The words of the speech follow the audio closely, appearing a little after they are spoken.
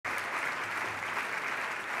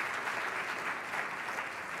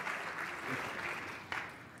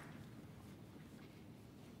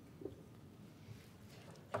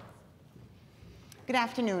Good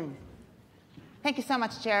afternoon. Thank you so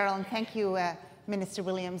much, Gerald, and thank you, Minister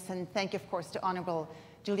Williams, and thank you, of course, to Honourable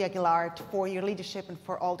Julia Gillard for your leadership and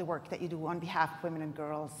for all the work that you do on behalf of women and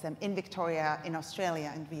girls in Victoria, in Australia,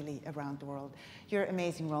 and really around the world. You're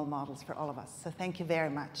amazing role models for all of us, so thank you very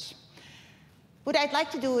much. What I'd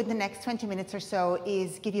like to do in the next 20 minutes or so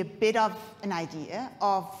is give you a bit of an idea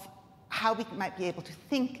of how we might be able to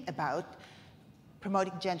think about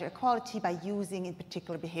promoting gender equality by using, in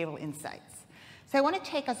particular, behavioural insights. So I want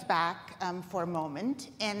to take us back for a moment,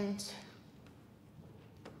 and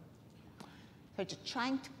so just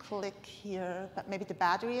trying to click here, but maybe the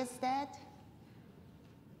battery is dead.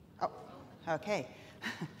 Oh, okay.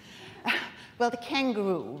 Well, the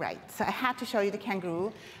kangaroo, right. So I had to show you the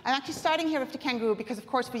kangaroo. I'm actually starting here with the kangaroo because, of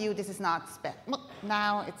course, for you, this is not well,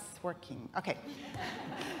 now it's working. Okay.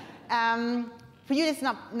 For you, it's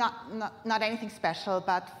not anything special,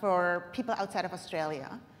 but for people outside of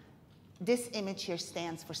Australia, this image here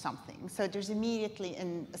stands for something. So there's immediately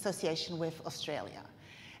an association with Australia.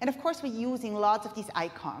 And of course, we're using lots of these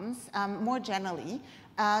icons more generally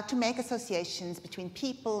to make associations between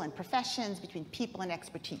people and professions, between people and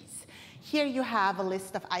expertise. Here you have a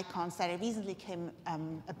list of icons that I recently came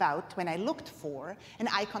about when I looked for an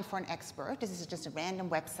icon for an expert. This is just a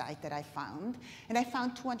random website that I found. And I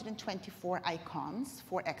found 224 icons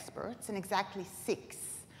for experts, and exactly 6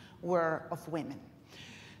 were of women.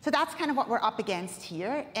 So that's kind of what we're up against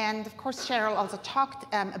here. And of course, Cheryl also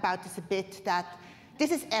talked about this a bit, that this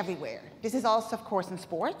is everywhere. This is also, of course, in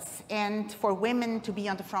sports. And for women to be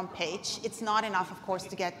on the front page, it's not enough, of course,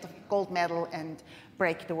 to get the gold medal and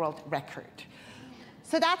break the world record.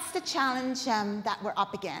 So that's the challenge that we're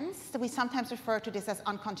up against. So we sometimes refer to this as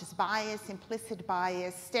unconscious bias, implicit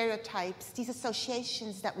bias, stereotypes, these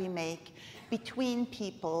associations that we make between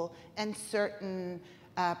people and certain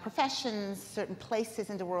professions, certain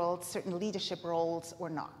places in the world, certain leadership roles or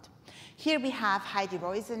not. Here we have Heidi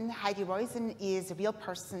Roizen. Heidi Roizen is a real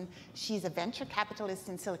person. She's a venture capitalist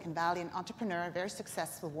in Silicon Valley, an entrepreneur, a very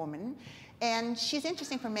successful woman. And she's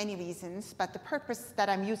interesting for many reasons, but the purpose that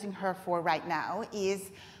I'm using her for right now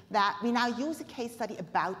is that we now use a case study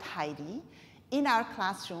about Heidi in our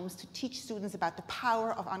classrooms to teach students about the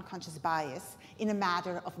power of unconscious bias in a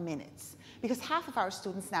matter of minutes. Because half of our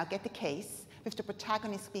students now get the case with the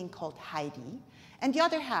protagonist being called Heidi, and the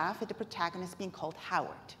other half with the protagonist being called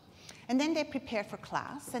Howard. And then they prepare for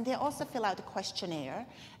class, and they also fill out a questionnaire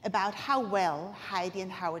about how well Heidi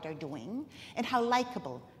and Howard are doing, and how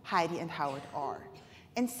likable Heidi and Howard are.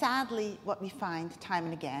 And sadly, what we find time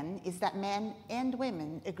and again is that men and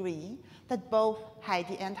women agree that both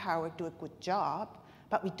Heidi and Howard do a good job,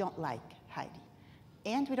 but we don't like Heidi.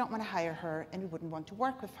 And we don't want to hire her, and we wouldn't want to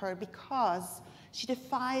work with her because she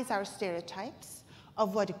defies our stereotypes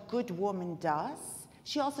of what a good woman does.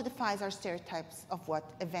 She also defies our stereotypes of what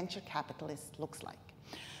a venture capitalist looks like.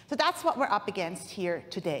 So that's what we're up against here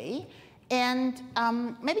today. And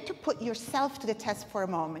maybe to put yourself to the test for a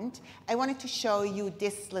moment, I wanted to show you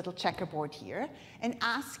this little checkerboard here and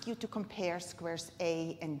ask you to compare squares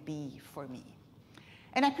A and B for me.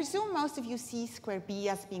 And I presume most of you see square B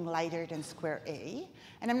as being lighter than square A.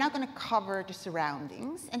 And I'm now going to cover the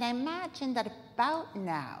surroundings. And I imagine that about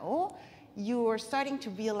now, you're starting to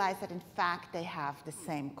realize that, in fact, they have the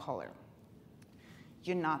same color.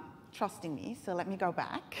 You're not trusting me, so let me go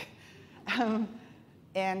back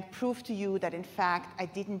and prove to you that, in fact, I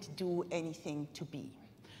didn't do anything to B.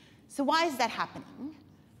 So why is that happening?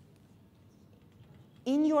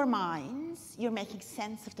 In your minds, you're making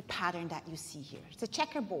sense of the pattern that you see here. It's a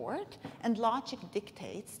checkerboard, and logic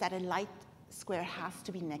dictates that a light square has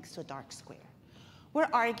to be next to a dark square. We're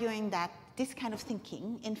arguing that this kind of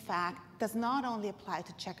thinking, in fact, does not only apply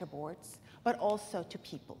to checkerboards, but also to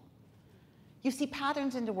people. You see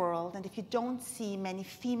patterns in the world, and if you don't see many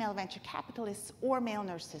female venture capitalists or male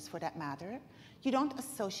nurses, for that matter, you don't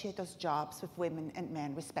associate those jobs with women and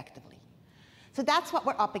men, respectively. So that's what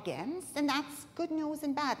we're up against, and that's good news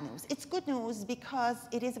and bad news. It's good news because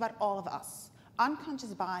it is about all of us.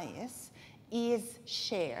 Unconscious bias is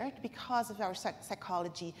shared because of our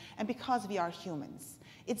psychology and because we are humans.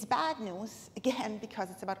 It's bad news, again, because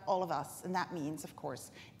it's about all of us, and that means, of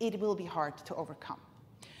course, it will be hard to overcome.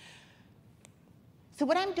 So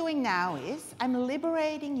what I'm doing now is I'm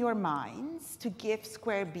liberating your minds to give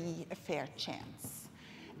square B a fair chance.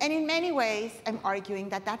 And in many ways, I'm arguing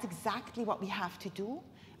that that's exactly what we have to do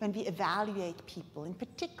when we evaluate people, in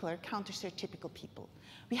particular, counter-stereotypical people.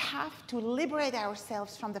 We have to liberate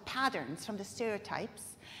ourselves from the patterns, from the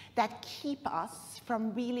stereotypes that keep us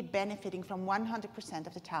from really benefiting from 100%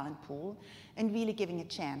 of the talent pool and really giving a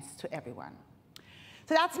chance to everyone.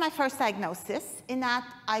 So that's my first diagnosis, in that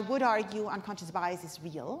I would argue unconscious bias is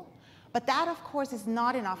real, but that, of course, is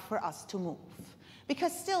not enough for us to move.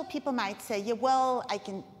 Because still people might say, yeah, well, I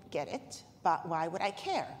can get it, but why would I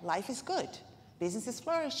care? Life is good. Business is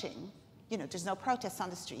flourishing. You know, there's no protests on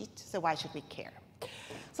the street, so why should we care?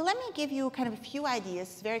 So let me give you kind of a few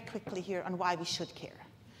ideas very quickly here on why we should care.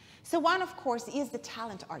 So one, of course, is the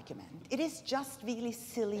talent argument. It is just really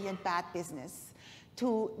silly and bad business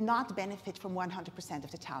to not benefit from 100%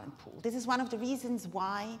 of the talent pool. This is one of the reasons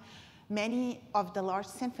why many of the large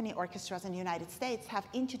symphony orchestras in the United States have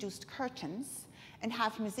introduced curtains and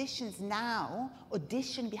have musicians now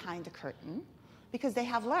audition behind the curtain, because they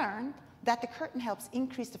have learned that the curtain helps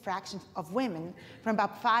increase the fraction of women from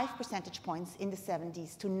about 5 percentage points in the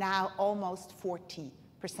 70s to now almost 40%.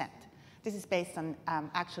 This is based on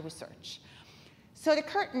actual research. So the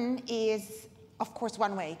curtain is, of course,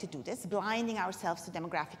 one way to do this, blinding ourselves to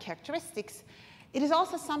demographic characteristics. It is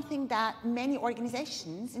also something that many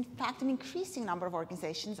organizations, in fact, an increasing number of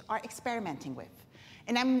organizations, are experimenting with.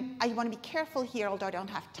 And I want to be careful here, although I don't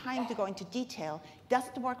have time to go into detail. It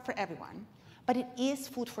doesn't work for everyone, but it is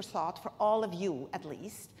food for thought for all of you, at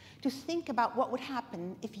least, to think about what would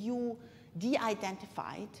happen if you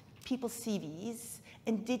de-identified people's CVs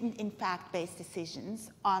and didn't, in fact, base decisions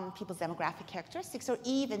on people's demographic characteristics or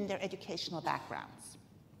even their educational backgrounds.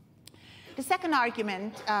 The second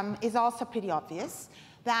argument is also pretty obvious,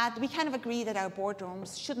 that we kind of agree that our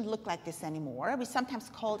boardrooms shouldn't look like this anymore. We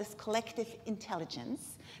sometimes call this collective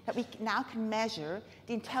intelligence, that we now can measure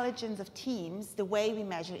the intelligence of teams the way we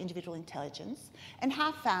measure individual intelligence, and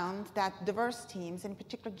have found that diverse teams, and in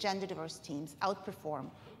particular gender diverse teams,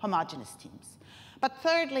 outperform homogeneous teams. But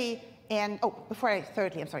thirdly, and I'm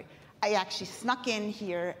sorry, I actually snuck in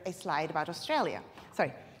here a slide about Australia.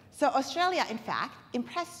 Sorry. So Australia, in fact,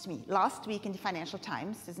 impressed me. Last week in the Financial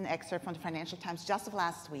Times, there's an excerpt from the Financial Times just of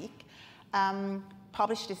last week,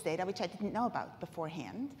 published this data, which I didn't know about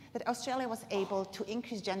beforehand, that Australia was able to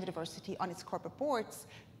increase gender diversity on its corporate boards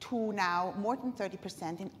to now more than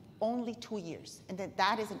 30% in only 2 years. And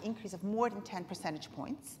that is an increase of more than 10 percentage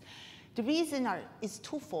points. The reason is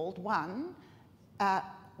twofold. One,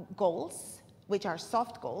 goals, which are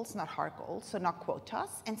soft goals, not hard goals, so not quotas.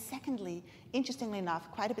 And secondly, interestingly enough,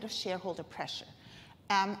 quite a bit of shareholder pressure.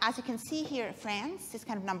 As you can see here, France is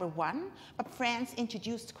kind of number one, but France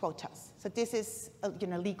introduced quotas. So this is a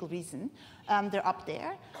legal reason. They're up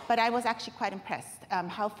there. But I was actually quite impressed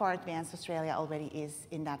how far advanced Australia already is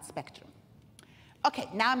in that spectrum. Okay,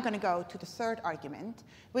 now I'm going to go to the third argument,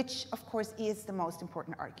 which, of course, is the most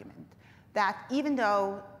important argument, that even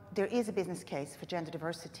though there is a business case for gender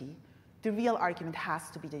diversity, the real argument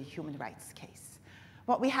has to be the human rights case.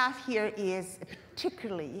 What we have here is a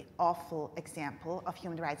particularly awful example of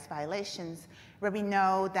human rights violations, where we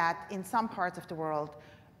know that in some parts of the world,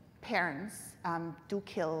 parents do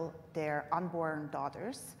kill their unborn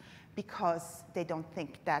daughters because they don't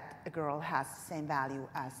think that a girl has the same value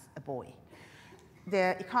as a boy.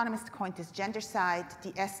 The Economist coined this gendercide.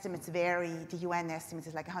 The estimates vary. The UN estimate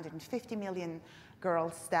is like 150 million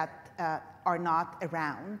girls that are not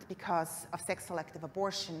around because of sex-selective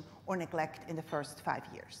abortion or neglect in the first 5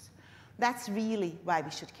 years. That's really why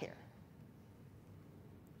we should care.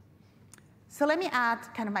 So let me add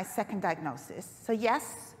kind of my second diagnosis. So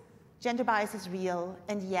yes, gender bias is real,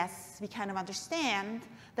 and yes, we kind of understand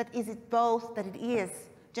that it is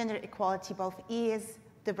gender equality both is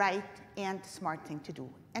the right and smart thing to do.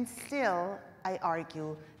 And still, I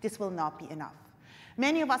argue, this will not be enough.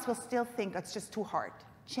 Many of us will still think it's just too hard.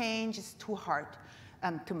 Change is too hard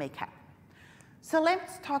to make happen. So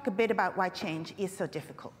let's talk a bit about why change is so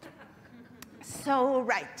difficult. So,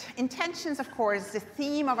 right, intentions, of course, the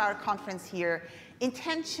theme of our conference here.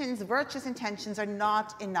 Intentions, virtuous intentions, are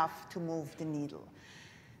not enough to move the needle.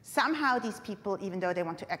 Somehow these people, even though they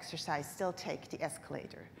want to exercise, still take the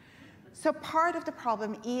escalator. So part of the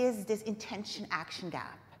problem is this intention-action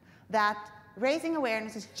gap, that raising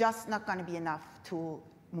awareness is just not going to be enough to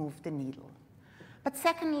move the needle. But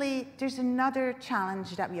secondly, there's another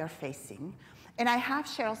challenge that we are facing. And I have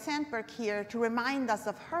Sheryl Sandberg here to remind us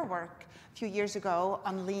of her work a few years ago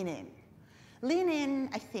on Lean In. Lean In,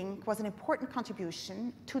 I think, was an important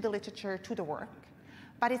contribution to the literature, to the work,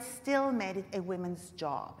 but it still made it a woman's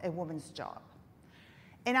job.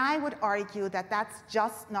 And I would argue that that's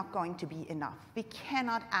just not going to be enough. We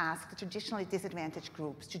cannot ask the traditionally disadvantaged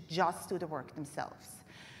groups to just do the work themselves.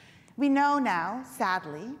 We know now,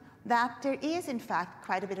 sadly, that there is, in fact,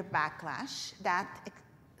 quite a bit of backlash that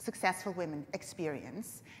successful women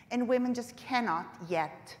experience, and women just cannot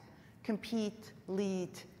yet compete,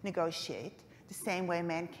 lead, negotiate the same way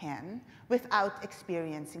men can without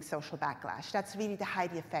experiencing social backlash. That's really the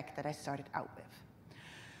Heidi effect that I started out with.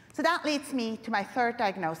 So that leads me to my third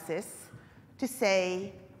diagnosis, to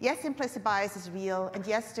say, yes, implicit bias is real, and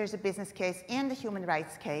yes, there's a business case and a human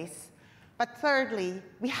rights case, but thirdly,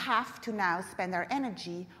 we have to now spend our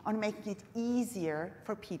energy on making it easier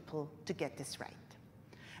for people to get this right.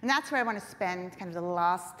 And that's where I want to spend kind of the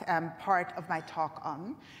last part of my talk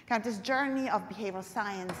on, kind of this journey of behavioral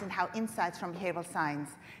science and how insights from behavioral science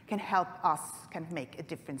can help us kind of make a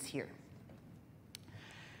difference here.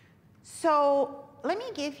 So let me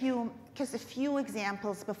give you just a few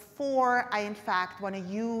examples before I, in fact, want to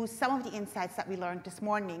use some of the insights that we learned this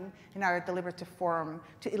morning in our deliberative forum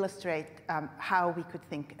to illustrate how we could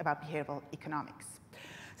think about behavioral economics.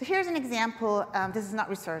 So here's an example. This is not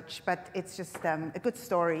research, but it's just a good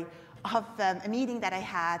story of a meeting that I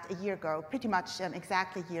had a year ago, pretty much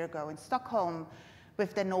exactly a year ago in Stockholm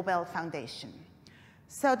with the Nobel Foundation.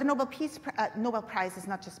 So the Nobel Prize is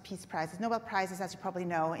not just peace prizes. Nobel Prizes, as you probably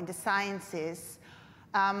know, in the sciences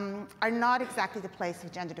are not exactly the place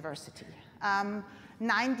of gender diversity.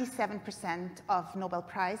 97% of Nobel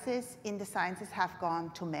Prizes in the sciences have gone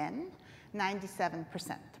to men,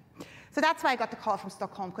 97%. So that's why I got the call from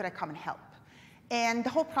Stockholm, could I come and help? And the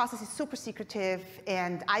whole process is super secretive,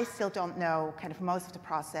 and I still don't know kind of most of the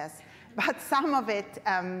process, but some of it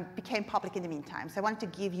became public in the meantime. So I wanted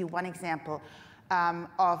to give you one example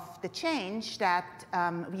of the change that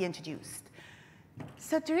we introduced.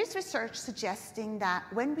 So there is research suggesting that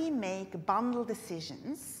when we make bundle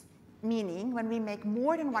decisions, meaning when we make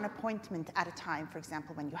more than one appointment at a time, for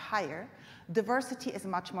example, when you hire, diversity is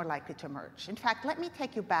much more likely to emerge. In fact, let me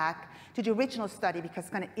take you back to the original study because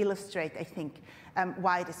it's going to illustrate, I think,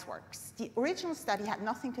 why this works. The original study had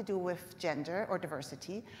nothing to do with gender or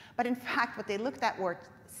diversity, but in fact, what they looked at were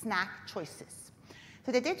snack choices.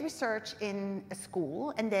 So they did research in a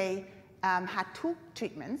school, and they had two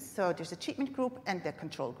treatments. So there's a treatment group and the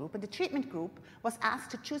control group. And the treatment group was asked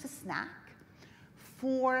to choose a snack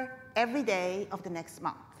for every day of the next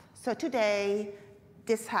month. So today,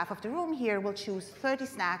 this half of the room here will choose 30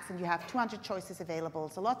 snacks, and you have 200 choices available.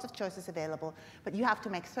 So lots of choices available, but you have to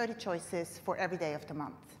make 30 choices for every day of the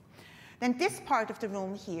month. Then this part of the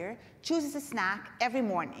room here chooses a snack every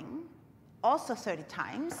morning, also 30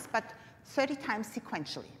 times, but 30 times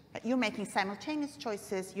sequentially. You're making simultaneous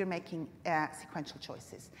choices, you're making sequential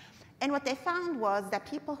choices. And what they found was that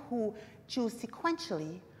people who choose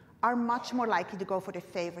sequentially are much more likely to go for their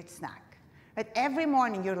favorite snack. Right? Every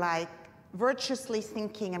morning you're like virtuously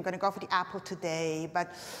thinking, I'm going to go for the apple today,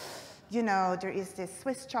 but you know, there is this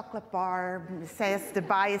Swiss chocolate bar, it says the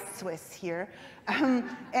biased Swiss here, and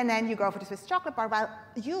then you go for the Swiss chocolate bar. While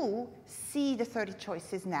you see the 30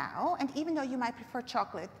 choices now, and even though you might prefer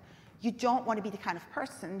chocolate, you don't want to be the kind of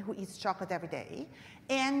person who eats chocolate every day,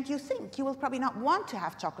 and you think you will probably not want to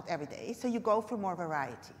have chocolate every day, so you go for more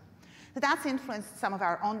variety. So that's influenced some of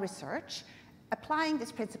our own research, applying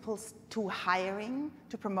these principles to hiring,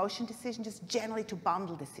 to promotion decisions, just generally to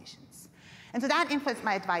bundle decisions. And so that influenced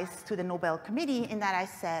my advice to the Nobel Committee in that I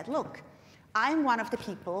said, look, I'm one of the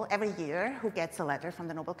people every year who gets a letter from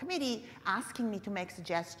the Nobel Committee asking me to make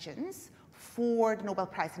suggestions for the Nobel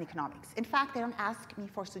Prize in Economics. In fact, they don't ask me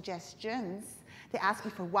for suggestions, they ask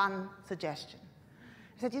me for one suggestion.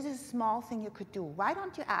 I said, this is a small thing you could do. Why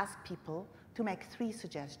don't you ask people to make 3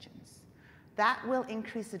 suggestions? That will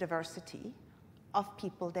increase the diversity of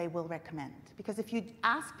people they will recommend. Because if you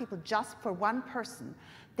ask people just for one person,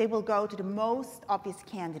 they will go to the most obvious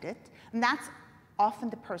candidate, and that's often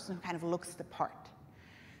the person who kind of looks the part.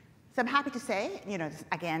 So I'm happy to say, you know,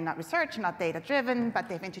 again, not research, not data-driven, but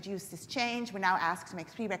they've introduced this change. We're now asked to make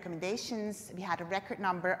 3 recommendations. We had a record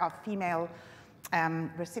number of female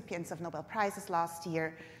recipients of Nobel Prizes last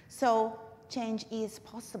year. So change is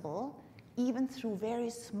possible, even through very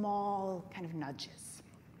small kind of nudges.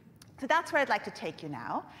 So that's where I'd like to take you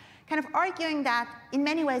now, kind of arguing that in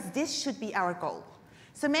many ways this should be our goal.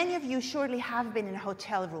 So many of you surely have been in a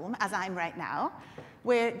hotel room, as I'm right now,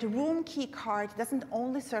 where the room key card doesn't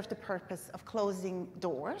only serve the purpose of closing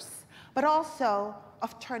doors, but also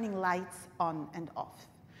of turning lights on and off.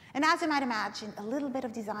 And as you might imagine, a little bit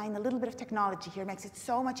of design, a little bit of technology here makes it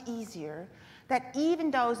so much easier that even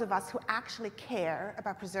those of us who actually care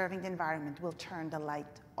about preserving the environment will turn the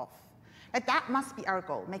light off. But that must be our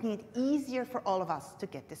goal, making it easier for all of us to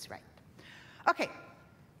get this right. Okay,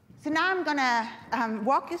 so now I'm going to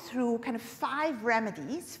walk you through kind of 5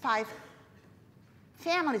 remedies, 5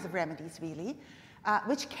 families of remedies, really,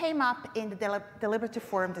 which came up in the deliberative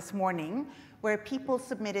forum this morning, where people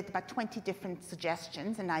submitted about 20 different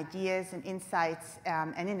suggestions and ideas and insights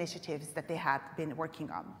and initiatives that they had been working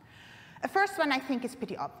on. The first one I think is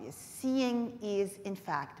pretty obvious. Seeing is, in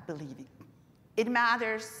fact, believing. It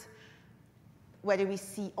matters whether we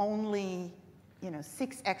see only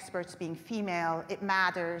 6 experts being female. It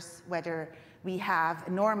matters whether we have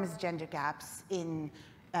enormous gender gaps in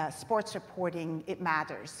sports reporting. It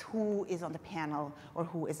matters who is on the panel or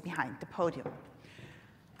who is behind the podium.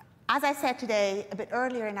 As I said today, a bit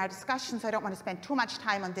earlier in our discussion, so I don't want to spend too much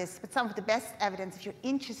time on this, but some of the best evidence, if you're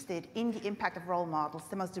interested in the impact of role models,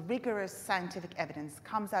 the most rigorous scientific evidence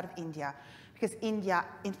comes out of India, because India,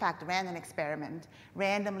 in fact, ran an experiment,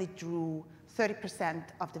 randomly drew 30%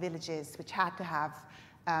 of the villages which had to have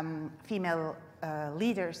female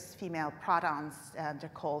leaders, female pradhans, they're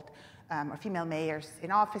called, or female mayors in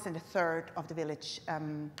office, and a third of the village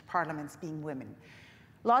parliaments being women.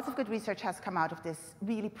 Lots of good research has come out of this,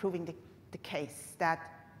 really proving the case that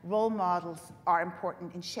role models are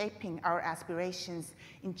important in shaping our aspirations,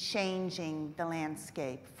 in changing the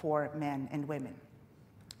landscape for men and women.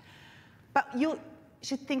 But you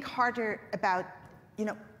should think harder about,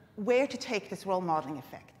 where to take this role modeling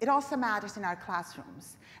effect. It also matters in our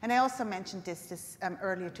classrooms. And I also mentioned this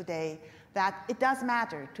earlier today, that it does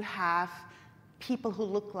matter to have people who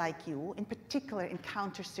look like you, in particular in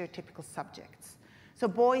counter-stereotypical subjects. So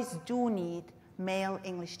boys do need male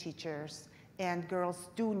English teachers, and girls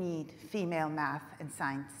do need female math and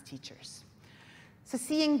science teachers. So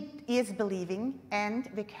seeing is believing, and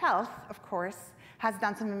VicHealth, of course, has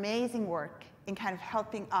done some amazing work in kind of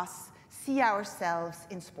helping us see ourselves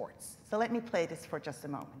in sports. So let me play this for just a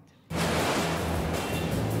moment.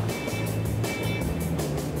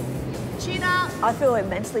 I feel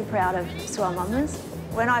immensely proud of Swell Mamas.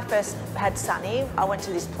 When I first had Sunny, I went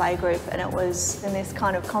to this playgroup and it was in this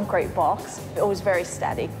kind of concrete box. It was very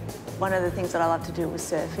static. One of the things that I love to do was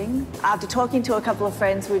surfing. After talking to a couple of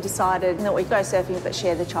friends, we decided that we'd go surfing but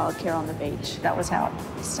share the childcare on the beach. That was how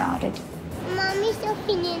it started. Mummy's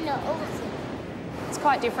surfing in the ocean. It's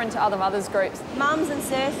quite different to other mothers groups. Mums and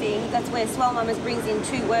surfing, that's where Swell Mamas brings in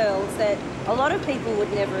 2 worlds that a lot of people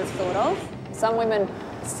would never have thought of. Some women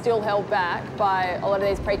still held back by a lot of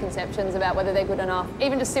these preconceptions about whether they're good enough.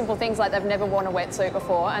 Even just simple things like they've never worn a wetsuit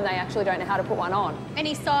before and they actually don't know how to put one on.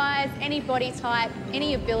 Any size, any body type,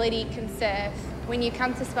 any ability can surf. When you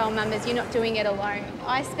come to Swell Mamas, you're not doing it alone.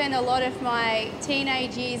 I spend a lot of my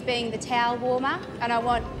teenage years being the towel warmer, and I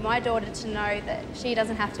want my daughter to know that she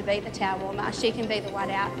doesn't have to be the towel warmer. She can be the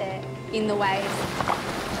one out there in the waves.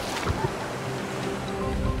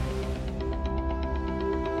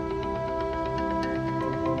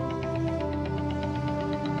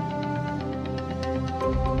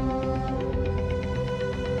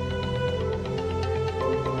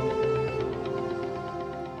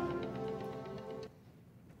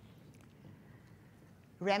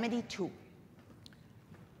 Remedy 2.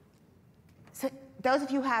 So those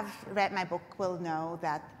of you who have read my book will know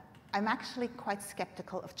that I'm actually quite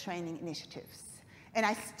skeptical of training initiatives. And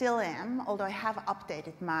I still am, although I have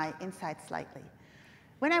updated my insights slightly.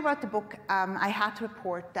 When I wrote the book, I had to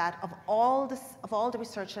report that of all the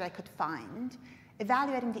research that I could find,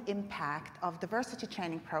 evaluating the impact of diversity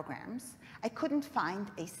training programs, I couldn't find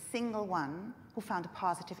a single one who found a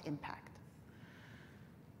positive impact.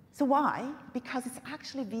 So why? Because it's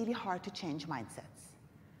actually really hard to change mindsets.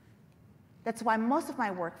 That's why most of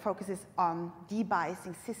my work focuses on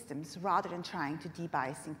de-biasing systems rather than trying to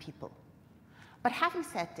de-biasing people. But having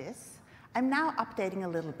said this, I'm now updating a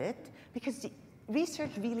little bit because the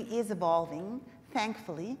research really is evolving,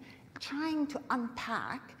 thankfully, trying to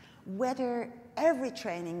unpack whether every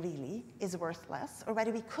training really is worthless, or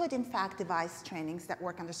whether we could in fact devise trainings that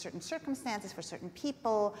work under certain circumstances for certain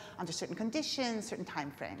people, under certain conditions, certain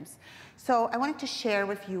time frames. So I wanted to share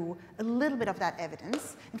with you a little bit of that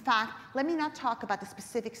evidence. In fact, let me not talk about the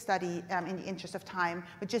specific study in the interest of time,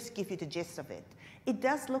 but just give you the gist of it. It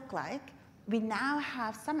does look like we now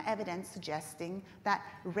have some evidence suggesting that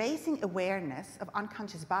raising awareness of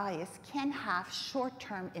unconscious bias can have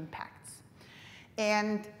short-term impacts.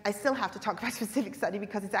 And I still have to talk about a specific study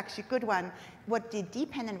because it's actually a good one. What the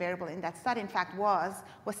dependent variable in that study, in fact, was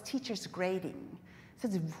teachers' grading. So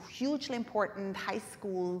it's a hugely important high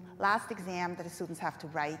school last exam that the students have to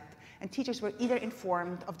write. And teachers were either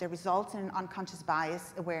informed of their results in an unconscious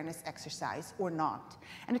bias awareness exercise or not.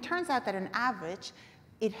 And it turns out that on average,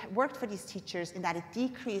 it worked for these teachers in that it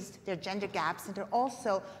decreased their gender gaps and there are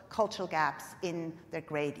also cultural gaps in their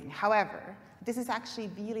grading. However, this is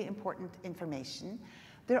actually really important information.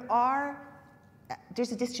 There's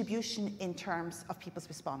a distribution in terms of people's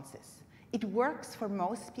responses. It works for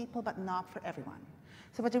most people, but not for everyone.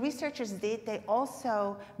 So what the researchers did, they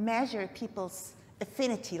also measured people's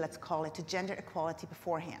affinity, let's call it, to gender equality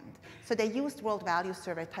beforehand. So they used world value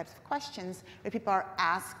survey types of questions where people are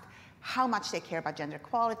asked how much they care about gender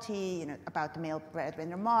equality, about the male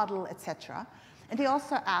breadwinner model, etc. And they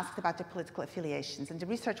also asked about their political affiliations. And the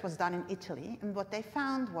research was done in Italy. And what they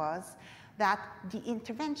found was that the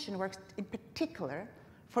intervention works in particular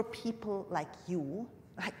for people like you,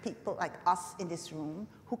 like people like us in this room,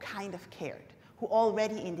 who kind of cared, who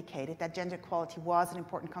already indicated that gender equality was an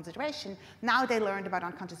important consideration. Now they learned about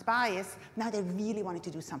unconscious bias. Now they really wanted to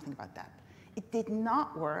do something about that. It did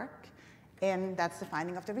not work, and that's the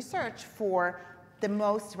finding of the research, for the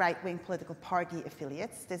most right-wing political party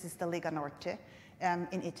affiliates. This is the Lega Norte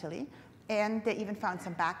in Italy. And they even found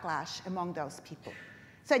some backlash among those people.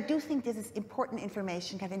 So I do think this is important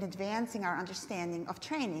information kind of in advancing our understanding of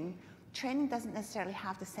training. Training doesn't necessarily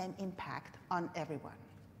have the same impact on everyone.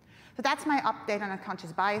 So that's my update on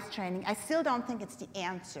unconscious bias training. I still don't think it's the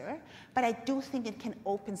answer, but I do think it can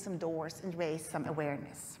open some doors and raise some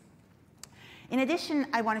awareness. In addition,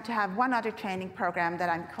 I wanted to have one other training program that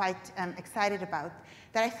I'm quite excited about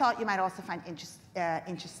that I thought you might also find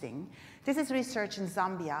interesting. This is research in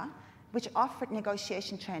Zambia, which offered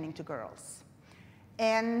negotiation training to girls.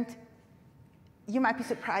 And you might be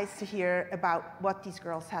surprised to hear about what these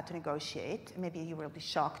girls had to negotiate. Maybe you will be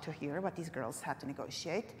shocked to hear what these girls had to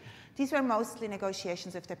negotiate. These were mostly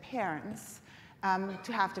negotiations with their parents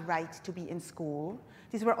to have the right to be in school.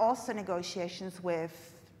 These were also negotiations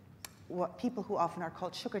with people who often are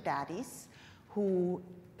called sugar daddies, who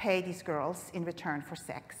pay these girls in return for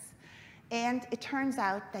sex. And it turns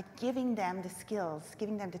out that giving them the skills,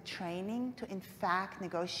 giving them the training to in fact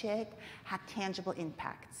negotiate had tangible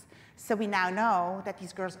impacts. So we now know that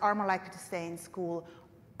these girls are more likely to stay in school,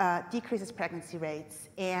 decreases pregnancy rates,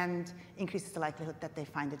 and increases the likelihood that they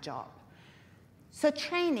find a job. So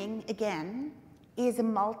training, again, is a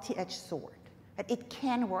multi-edged sword. It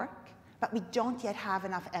can work, but we don't yet have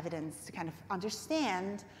enough evidence to kind of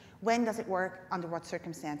understand when does it work, under what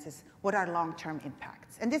circumstances, what are long-term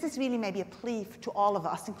impacts. And this is really maybe a plea to all of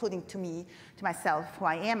us, including to me, to myself, who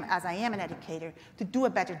I am, as I am an educator, to do a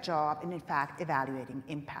better job in fact, evaluating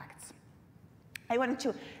impacts. I wanted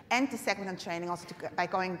to end the segment on training also by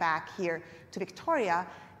going back here to Victoria,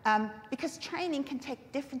 because training can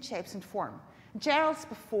take different shapes and form.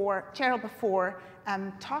 Cheryl before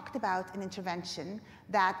talked about an intervention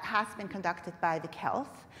that has been conducted by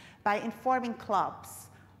VicHealth by informing clubs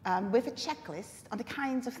with a checklist on the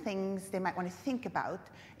kinds of things they might want to think about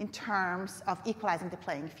in terms of equalizing the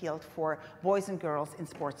playing field for boys and girls in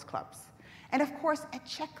sports clubs. And of course, a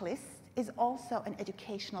checklist is also an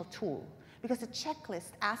educational tool, because the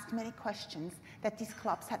checklist asked many questions that these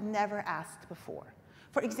clubs had never asked before.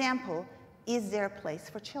 For example, is there a place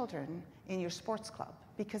for children in your sports club?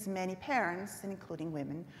 Because many parents, and including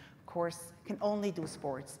women, of course, can only do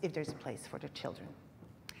sports if there's a place for their children.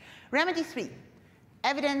 Remedy 3,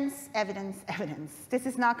 evidence, evidence, evidence. This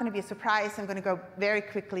is not going to be a surprise. I'm going to go very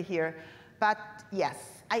quickly here. But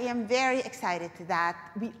yes, I am very excited that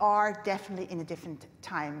we are definitely in a different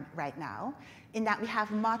time right now, in that we have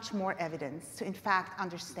much more evidence to, in fact,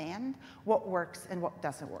 understand what works and what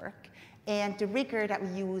doesn't work. And the rigor that we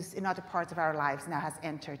use in other parts of our lives now has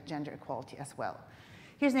entered gender equality as well.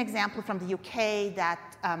 Here's an example from the UK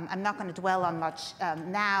that I'm not going to dwell on much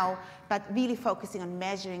now, but really focusing on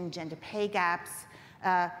measuring gender pay gaps.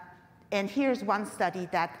 And here's one study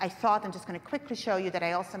that I thought I'm just going to quickly show you that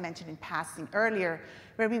I also mentioned in passing earlier,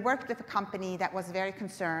 where we worked with a company that was very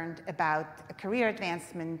concerned about career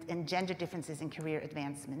advancement and gender differences in career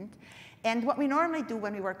advancement. And what we normally do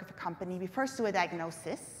when we work with a company, we first do a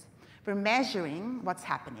diagnosis. We're measuring what's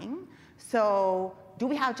happening. So do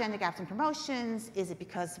we have gender gaps in promotions? Is it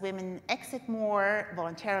because women exit more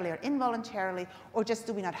voluntarily or involuntarily, or just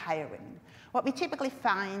do we not hire women? What we typically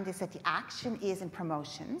find is that the action is in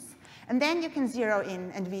promotions, and then you can zero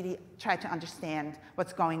in and really try to understand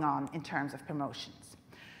what's going on in terms of promotions.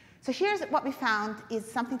 So here's what we found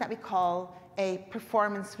is something that we call a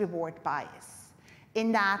performance reward bias,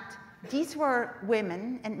 in that these were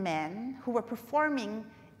women and men who were performing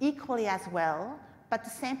equally as well, but the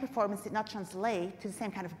same performance did not translate to the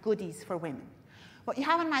same kind of goodies for women. What you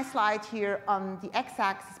have on my slide here on the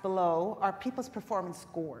x-axis below are people's performance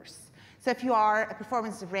scores. So if you are a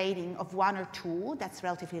performance rating of 1 or 2, that's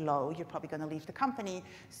relatively low. You're probably going to leave the company,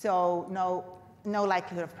 so no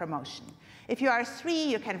likelihood of promotion. If you are a 3,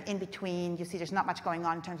 you're kind of in between. You see there's not much going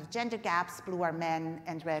on in terms of gender gaps. Blue are men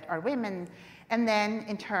and red are women. And then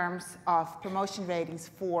in terms of promotion ratings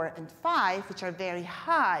 4 and 5, which are very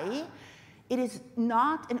high, it is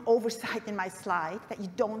not an oversight in my slide that you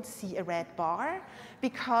don't see a red bar,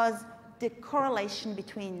 because the correlation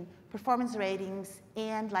between performance ratings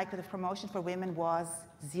and likelihood of promotion for women was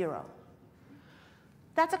 0.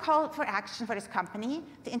 That's a call for action for this company.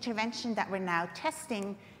 The intervention that we're now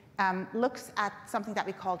testing looks at something that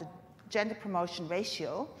we call the gender promotion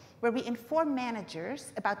ratio, where we inform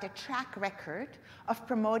managers about their track record of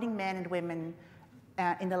promoting men and women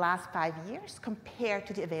in the last 5 years compared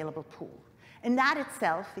to the available pool. And that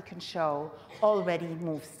itself, we can show, already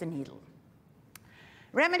moves the needle.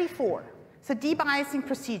 Remedy 4. So debiasing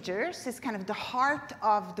procedures is kind of the heart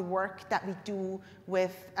of the work that we do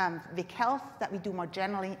with VicHealth, that we do more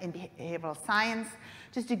generally in behavioral science.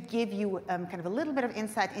 Just to give you kind of a little bit of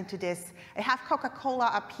insight into this, I have Coca-Cola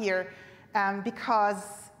up here because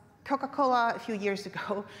Coca-Cola a few years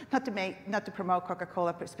ago, not to promote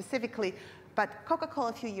Coca-Cola specifically, but Coca-Cola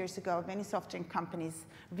a few years ago, many soft drink companies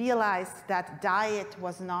realized that diet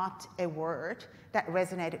was not a word that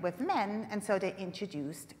resonated with men, and so they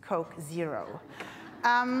introduced Coke Zero.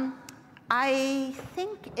 I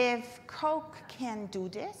think if Coke can do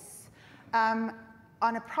this, on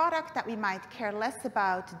a product that we might care less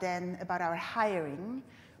about than about our hiring,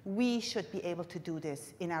 we should be able to do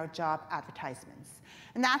this in our job advertisements.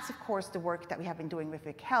 And that's, of course, the work that we have been doing with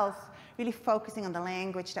VicHealth, really focusing on the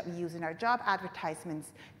language that we use in our job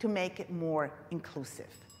advertisements to make it more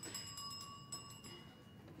inclusive.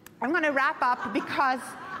 I'm going to wrap up because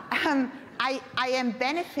I am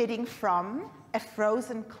benefiting from a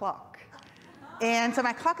frozen clock. And so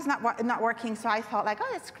my clock is not working, so I thought, like, oh,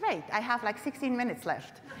 that's great. I have like 16 minutes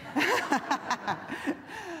left.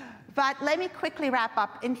 But let me quickly wrap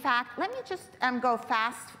up. In fact, let me just go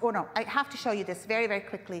fast. Oh, no, I have to show you this very, very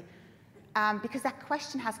quickly because that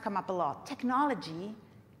question has come up a lot. Technology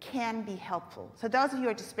can be helpful. So those of you who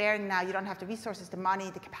are despairing now, you don't have the resources, the money,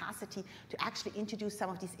 the capacity to actually introduce some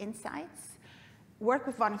of these insights, work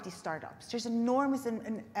with one of these startups. There's an enormous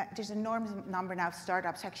number now of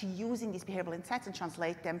startups actually using these behavioral insights and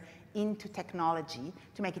translate them into technology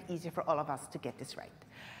to make it easier for all of us to get this right.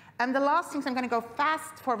 And the last thing, so I'm going to go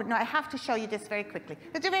fast forward. No, I have to show you this very quickly.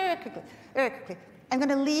 Very quickly, very quickly. I'm going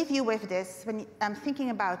to leave you with this when I'm thinking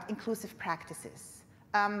about inclusive practices.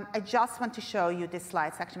 I just want to show you this slide.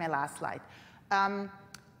 It's actually my last slide.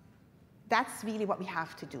 That's really what we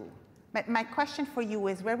have to do. My question for you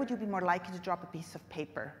is, where would you be more likely to drop a piece of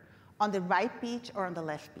paper? On the right beach or on the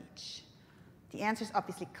left beach? The answer is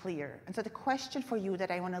obviously clear. And so the question for you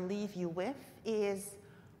that I want to leave you with is,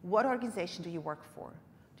 what organization do you work for?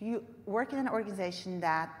 Do you work in an organization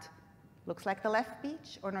that looks like the left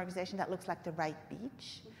beach or an organization that looks like the right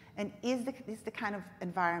beach? And is the kind of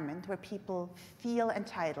environment where people feel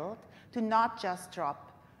entitled to not just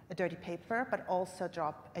drop a dirty paper, but also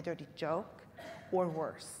drop a dirty joke or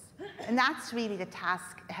worse? And that's really the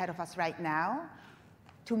task ahead of us right now,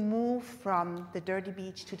 to move from the dirty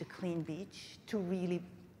beach to the clean beach, to really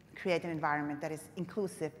create an environment that is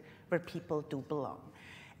inclusive where people do belong.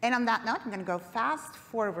 And on that note, I'm going to go fast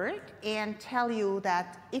forward and tell you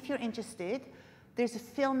that if you're interested, there's a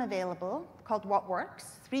film available called What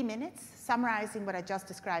Works, 3 minutes, summarizing what I just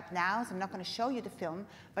described now. So I'm not going to show you the film,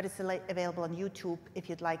 but it's available on YouTube if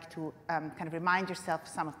you'd like to kind of remind yourself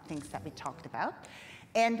some of the things that we talked about.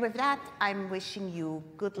 And with that, I'm wishing you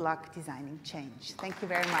good luck designing change. Thank you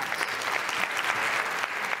very much.